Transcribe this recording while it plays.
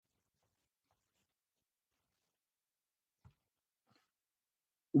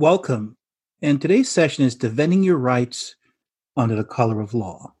Welcome. And today's session is defending your rights under the color of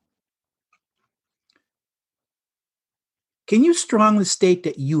law. Can you strongly state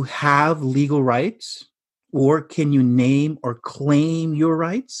that you have legal rights? Or can you name or claim your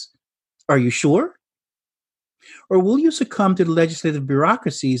rights? Are you sure? Or will you succumb to the legislative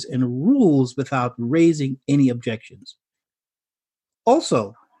bureaucracies and rules without raising any objections?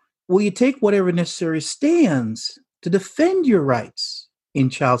 Also, will you take whatever necessary stands to defend your rights in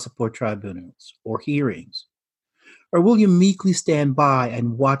child support tribunals or hearings? Or will you meekly stand by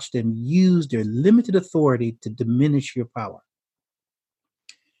and watch them use their limited authority to diminish your power?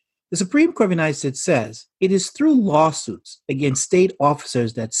 The Supreme Court of the United States says it is through lawsuits against state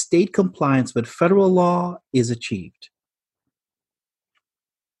officers that state compliance with federal law is achieved.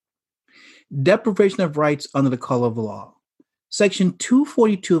 Deprivation of rights under the color of law. Section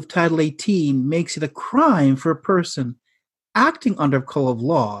 242 of Title 18 makes it a crime for a person acting under color of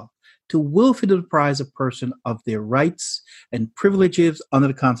law to willfully deprive a person of their rights and privileges under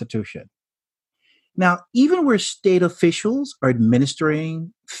the Constitution. Now, even where state officials are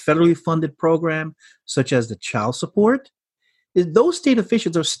administering federally funded programs such as the child support, those state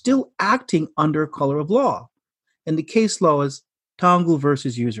officials are still acting under color of law. And the case law is Tongle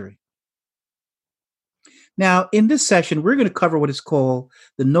versus Usury. Now, in this session, we're going to cover what is called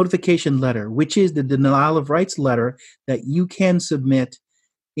the notification letter, which is the denial of rights letter that you can submit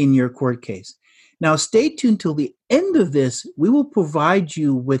in your court case. Now, stay tuned till the end of this. We will provide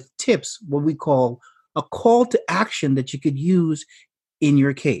you with tips, what we call a call to action that you could use in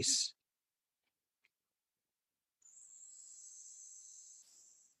your case.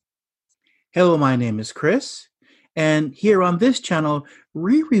 Hello, my name is Chris, and here on this channel,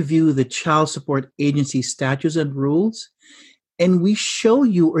 we review the Child Support Agency statutes and rules, and we show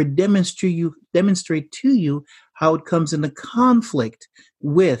you or demonstrate to you how it comes into conflict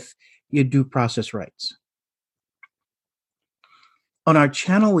with your due process rights. On our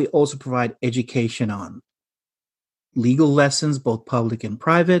channel, we also provide education on legal lessons, both public and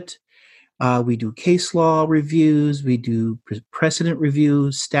private. We do case law reviews. We do precedent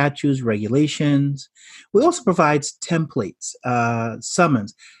reviews, statutes, regulations. We also provide templates,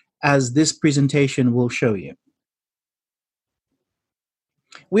 summons, as this presentation will show you.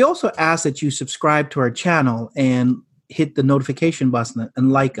 We also ask that you subscribe to our channel and hit the notification button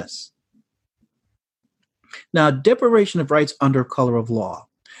and like us. Now, deprivation of rights under color of law.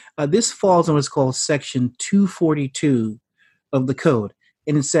 This falls on what's called Section 242 of the Code.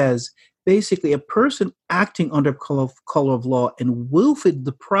 And it says, basically, a person acting under color of law and willfully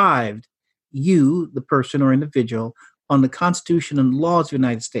deprived you, the person or individual, on the Constitution and laws of the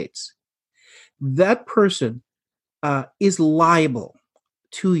United States. That person is liable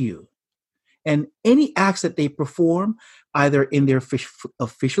to you. And any acts that they perform, either in their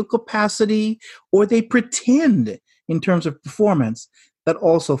official capacity or they pretend in terms of performance, that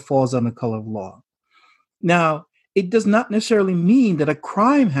also falls under color of law. Now, it does not necessarily mean that a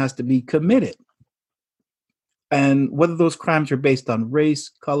crime has to be committed. And whether those crimes are based on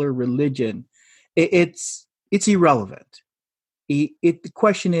race, color, religion, it's irrelevant. The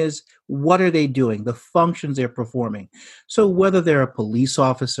question is, what are they doing? The functions they're performing. So whether they're a police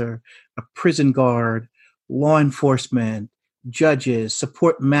officer, a prison guard, law enforcement, judges,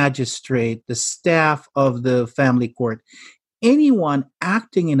 support magistrate, the staff of the family court, anyone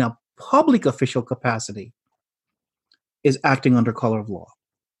acting in a public official capacity is acting under color of law.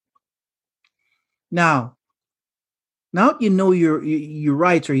 Now you know your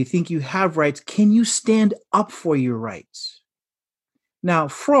rights, or you think you have rights. Can you stand up for your rights? Now,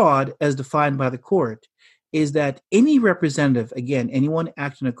 fraud, as defined by the court, is that any representative, again, anyone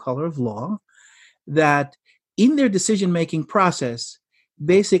acting in color of law, that in their decision-making process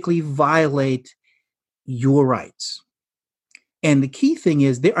basically violate your rights. And the key thing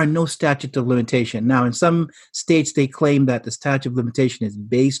is there are no statute of limitation. Now, in some states, they claim that the statute of limitation is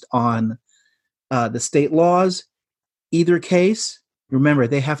based on the state laws. Either case, remember,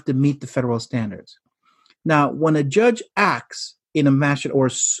 they have to meet the federal standards. Now, when a judge acts in a magistrate or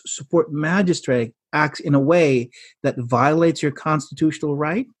support magistrate acts in a way that violates your constitutional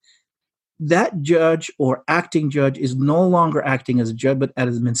right, that judge or acting judge is no longer acting as a judge, but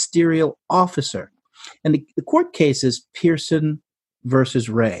as a ministerial officer. And the court case is Pearson versus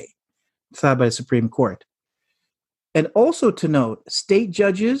Ray, decided by the Supreme Court. And also to note, state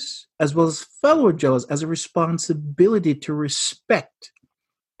judges as well as federal judges has a responsibility to respect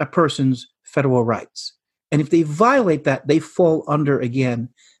a person's federal rights. And if they violate that, they fall under, again,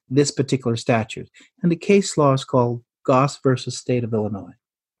 this particular statute. And the case law is called Goss versus State of Illinois.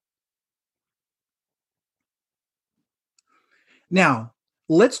 Now,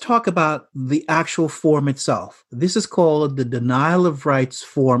 let's talk about the actual form itself. This is called the denial of rights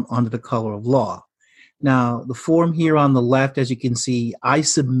form under the color of law. Now, the form here on the left, as you can see, I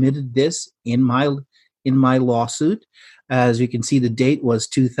submitted this in my lawsuit. As you can see, the date was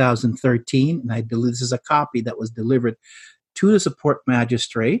 2013, and this is a copy that was delivered to the support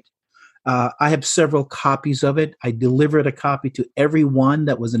magistrate. I have several copies of it. I delivered a copy to everyone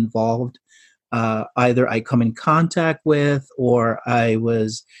that was involved. Either I come in contact with, or I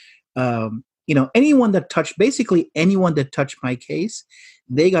was, anyone that touched my case,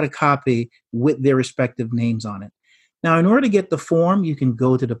 they got a copy with their respective names on it. Now, in order to get the form, you can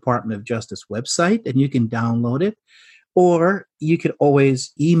go to the Department of Justice website and you can download it, or you could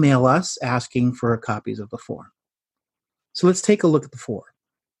always email us asking for copies of the form. So let's take a look at the form.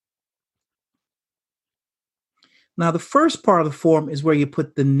 Now, the first part of the form is where you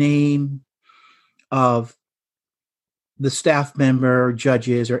put the name of the staff member,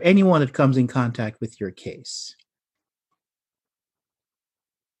 judges, or anyone that comes in contact with your case.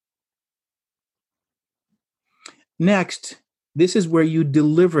 Next, this is where you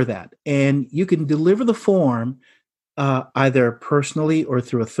deliver that. And you can deliver the form either personally or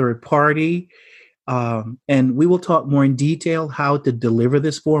through a third party. And we will talk more in detail how to deliver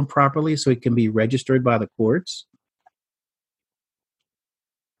this form properly so it can be registered by the courts.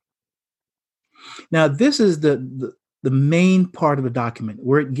 Now, this is the main part of the document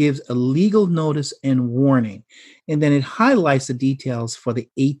where it gives a legal notice and warning, and then it highlights the details for the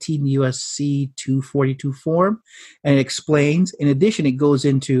 18 USC 242 form, and it explains. In addition, it goes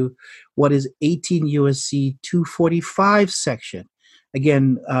into what is 18 USC 245 section.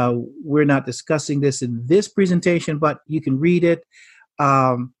 Again, we're not discussing this in this presentation, but you can read it.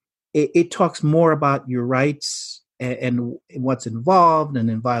 It talks more about your rights and what's involved and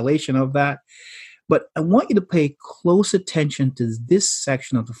in violation of that. But I want you to pay close attention to this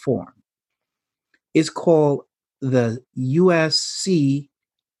section of the form. It's called the USC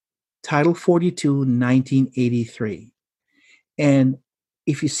Title 42, 1983. And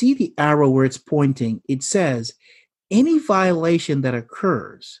if you see the arrow where it's pointing, it says any violation that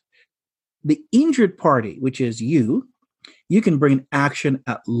occurs, the injured party, which is you can bring an action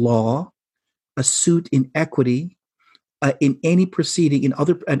at law, a suit in equity, in any proceeding, in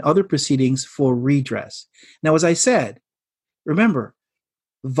other proceedings for redress. Now, as I said, remember,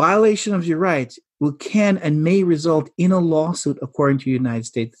 violation of your rights can and may result in a lawsuit according to the United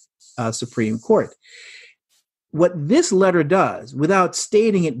States Supreme Court. What this letter does, without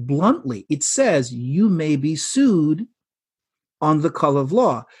stating it bluntly, it says you may be sued on the color of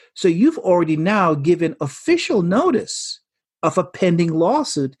law. So you've already now given official notice of a pending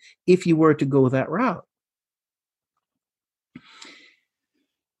lawsuit if you were to go that route.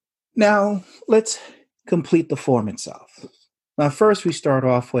 Now, let's complete the form itself. Now, first, we start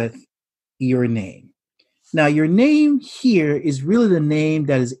off with your name. Now, your name here is really the name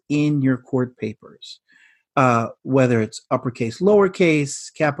that is in your court papers, whether it's uppercase,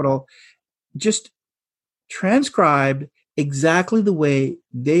 lowercase, capital, just transcribed exactly the way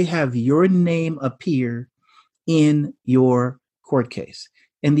they have your name appear in your court case.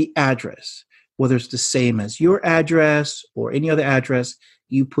 And the address, whether it's the same as your address or any other address,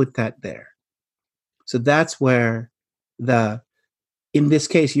 you put that there. So that's where in this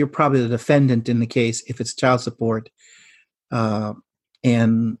case, you're probably the defendant in the case if it's child support,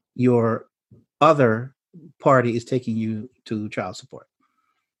 and your other party is taking you to child support.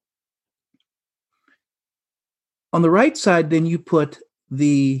 On the right side, then you put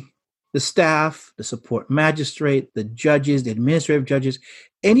the staff, the support magistrate, the judges, the administrative judges,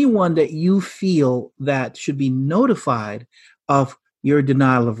 anyone that you feel that should be notified of your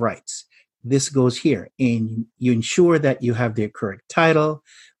denial of rights. This goes here, and you ensure that you have the correct title,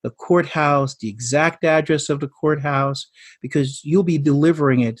 the courthouse, the exact address of the courthouse, because you'll be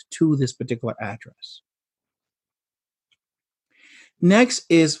delivering it to this particular address. Next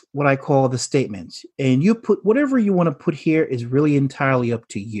is what I call the statements, and you put whatever you want to put here is really entirely up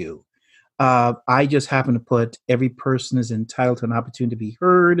to you. I just happen to put every person is entitled to an opportunity to be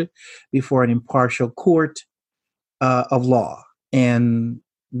heard before an impartial court of law. And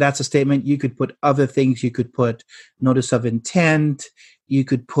that's a statement. You could put other things. You could put notice of intent. You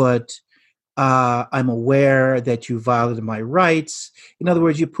could put, I'm aware that you violated my rights. In other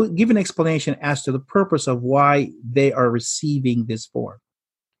words, give an explanation as to the purpose of why they are receiving this form.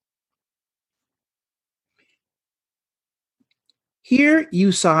 Here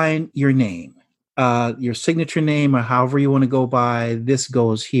you sign your name, your signature name, or however you want to go by. This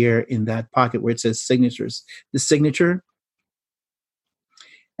goes here in that pocket where it says signatures, the signature.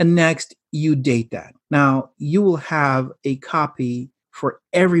 And next, you date that. Now, you will have a copy for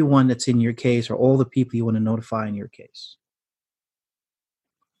everyone that's in your case or all the people you want to notify in your case.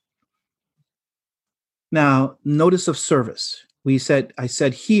 Now, notice of service. I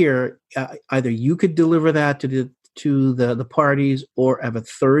said here, either you could deliver that to the parties, or have a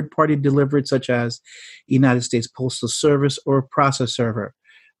third party deliver it, such as United States Postal Service or a process server.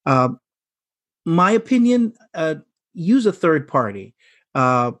 My opinion, use a third party,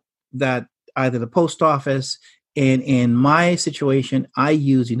 that either the post office. And in my situation, I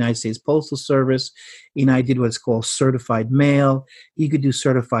use United States Postal Service, and I did what's called certified mail. You could do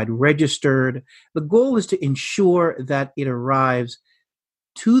certified registered. The goal is to ensure that it arrives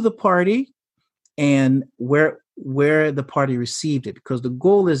to the party and where the party received it, because the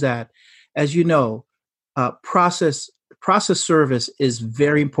goal is that, as you know, process service is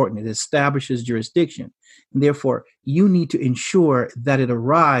very important. It establishes jurisdiction, and therefore you need to ensure that it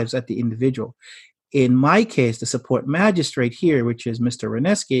arrives at the individual. In my case, the support magistrate here, which is Mr.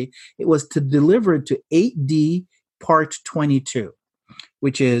 Reneski, it was to deliver it to 8D Part 22,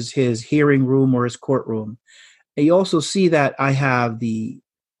 which is his hearing room or his courtroom. And you also see that I have the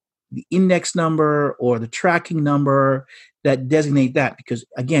index number or the tracking number that designate that, because,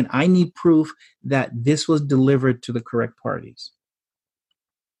 again, I need proof that this was delivered to the correct parties.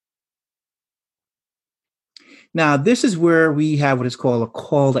 Now, this is where we have what is called a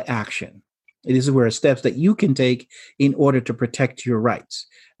call to action. It is where steps that you can take in order to protect your rights.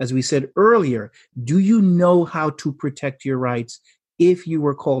 As we said earlier, do you know how to protect your rights if you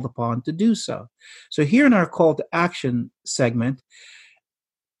were called upon to do so? So here in our call to action segment,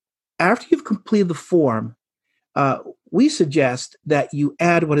 after you've completed the form, we suggest that you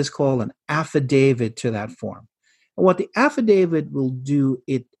add what is called an affidavit to that form. And what the affidavit will do,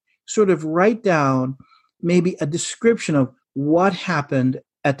 it sort of write down maybe a description of what happened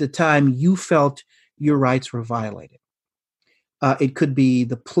at the time you felt your rights were violated. It could be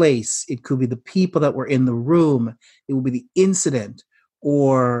the place, it could be the people that were in the room, it will be the incident,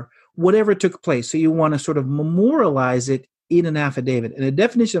 or whatever took place. So you want to sort of memorialize it in an affidavit. And the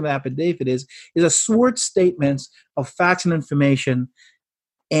definition of affidavit is a sworn statement of facts and information,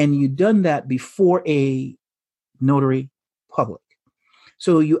 and you've done that before a notary public.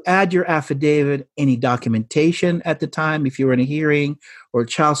 So you add your affidavit, any documentation at the time, if you were in a hearing or a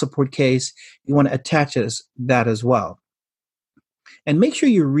child support case, you want to attach that as well. And make sure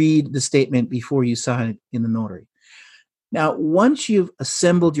you read the statement before you sign it in the notary. Now, once you've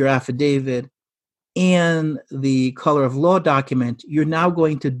assembled your affidavit and the color of law document, you're now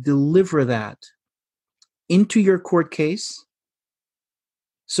going to deliver that into your court case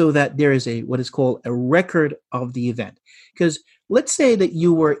so that there is what is called a record of the event. Because let's say that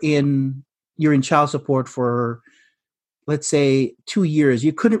you're in child support for, let's say, 2 years.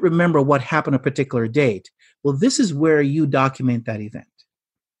 You couldn't remember what happened a particular date. Well, this is where you document that event.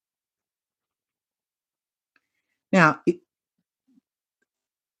 Now,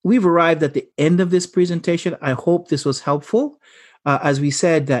 we've arrived at the end of this presentation. I hope this was helpful. As we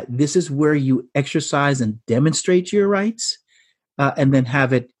said, that this is where you exercise and demonstrate your rights, and then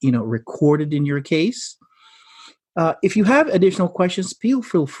have it, recorded in your case. If you have additional questions,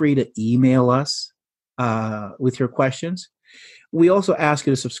 feel free to email us with your questions. We also ask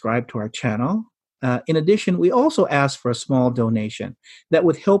you to subscribe to our channel. In addition, we also ask for a small donation that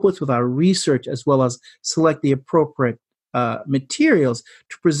would help us with our research, as well as select the appropriate materials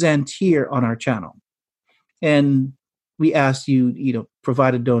to present here on our channel. And we ask you,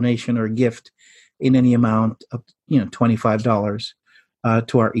 provide a donation or a gift in any amount of, $25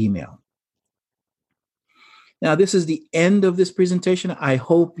 to our email. Now, this is the end of this presentation. I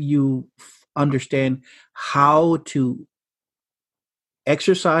hope you understand how to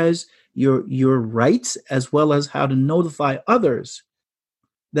exercise your rights, as well as how to notify others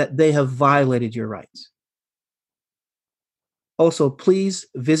that they have violated your rights. Also, please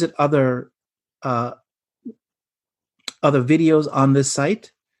visit other videos on this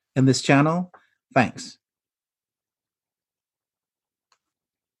site and this channel. Thanks.